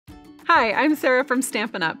Hi, I'm Sara from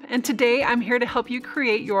Stampin' Up, and today I'm here to help you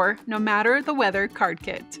create your No Matter the Weather card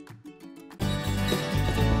kit.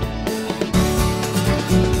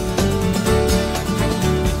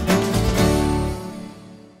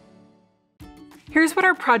 Here's what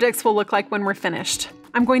our projects will look like when we're finished.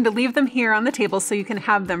 I'm going to leave them here on the table so you can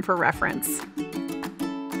have them for reference.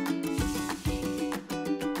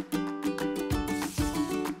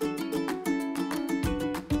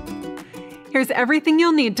 Here's everything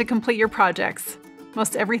you'll need to complete your projects.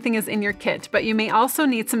 Most everything is in your kit, but you may also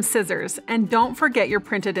need some scissors, and don't forget your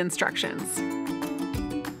printed instructions.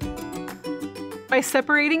 By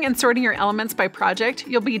separating and sorting your elements by project,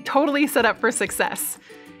 you'll be totally set up for success.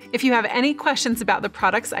 If you have any questions about the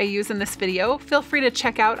products I use in this video, feel free to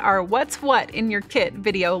check out our What's What in Your Kit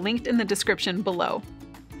video linked in the description below.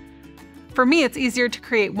 For me, it's easier to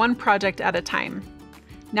create one project at a time.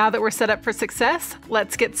 Now that we're set up for success,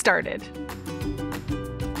 let's get started.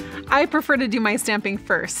 I prefer to do my stamping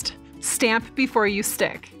first. Stamp before you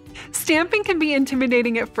stick. Stamping can be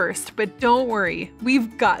intimidating at first, but don't worry,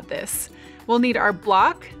 we've got this. We'll need our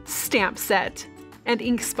block, stamp set, and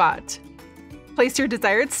ink spot. Place your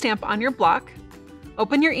desired stamp on your block,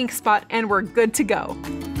 open your ink spot, and we're good to go.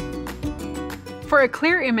 For a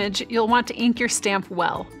clear image, you'll want to ink your stamp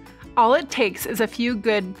well. All it takes is a few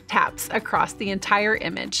good taps across the entire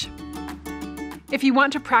image. If you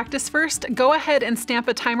want to practice first, go ahead and stamp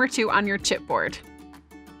a time or two on your chipboard.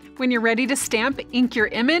 When you're ready to stamp, ink your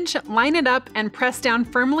image, line it up, and press down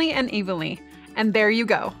firmly and evenly. And there you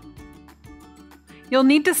go. You'll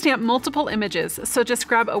need to stamp multiple images, so just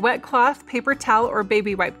grab a wet cloth, paper towel, or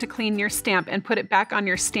baby wipe to clean your stamp and put it back on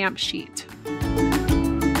your stamp sheet.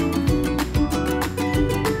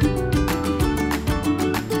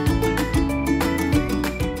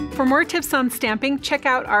 For more tips on stamping, check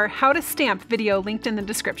out our How to Stamp video linked in the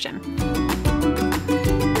description.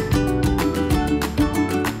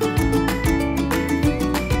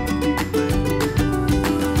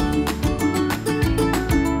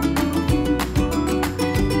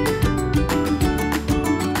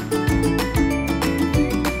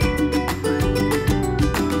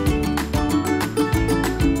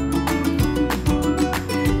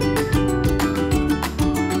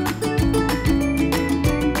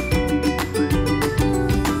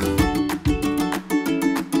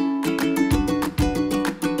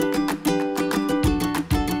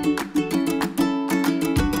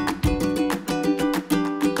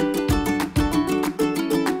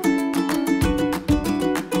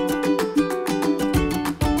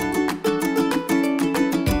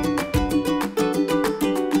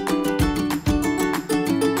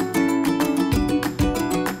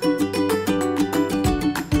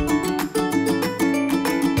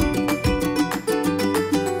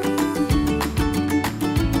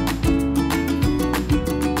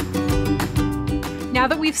 Now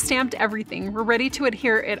that we've stamped everything, we're ready to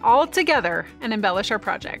adhere it all together and embellish our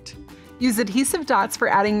project. Use adhesive dots for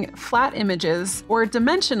adding flat images or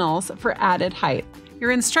dimensionals for added height. Your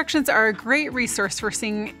instructions are a great resource for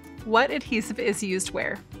seeing what adhesive is used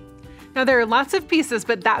where. Now there are lots of pieces,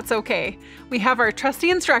 but that's okay. We have our trusty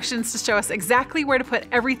instructions to show us exactly where to put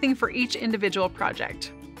everything for each individual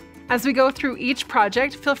project. As we go through each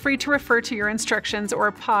project, feel free to refer to your instructions or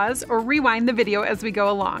pause or rewind the video as we go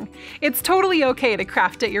along. It's totally okay to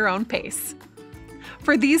craft at your own pace.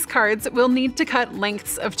 For these cards, we'll need to cut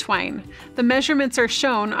lengths of twine. The measurements are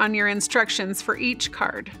shown on your instructions for each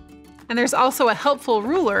card. And there's also a helpful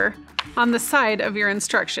ruler on the side of your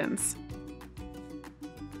instructions.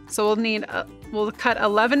 So we'll cut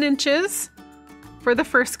 11 inches for the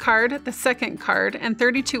first card, the second card, and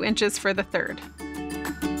 32 inches for the third.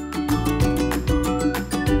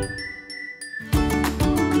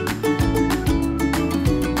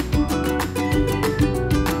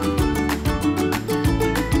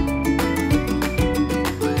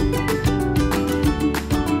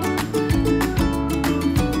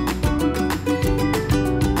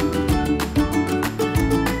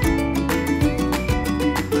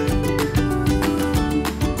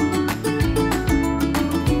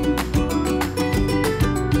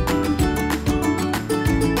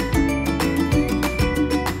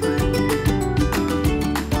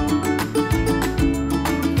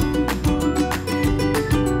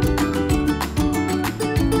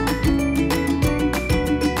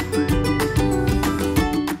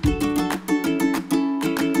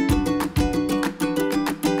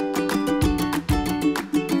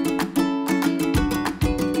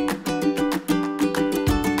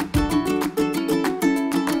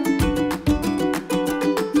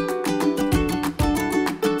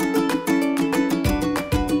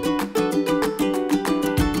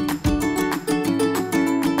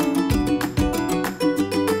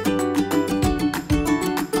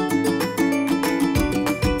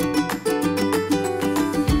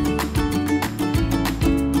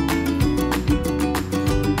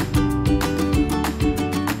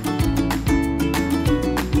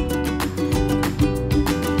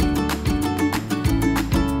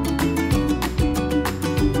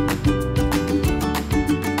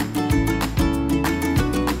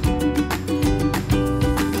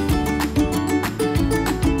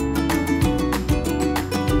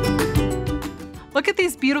 Look at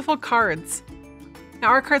these beautiful cards. Now,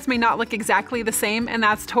 our cards may not look exactly the same, and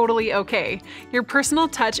that's totally okay. Your personal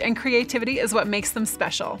touch and creativity is what makes them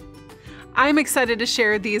special. I'm excited to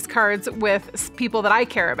share these cards with people that I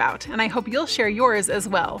care about, and I hope you'll share yours as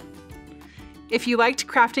well. If you liked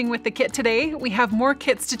crafting with the kit today, we have more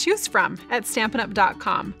kits to choose from at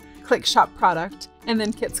StampinUp.com. Click Shop Product and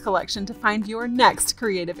then Kits Collection to find your next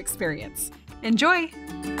creative experience. Enjoy!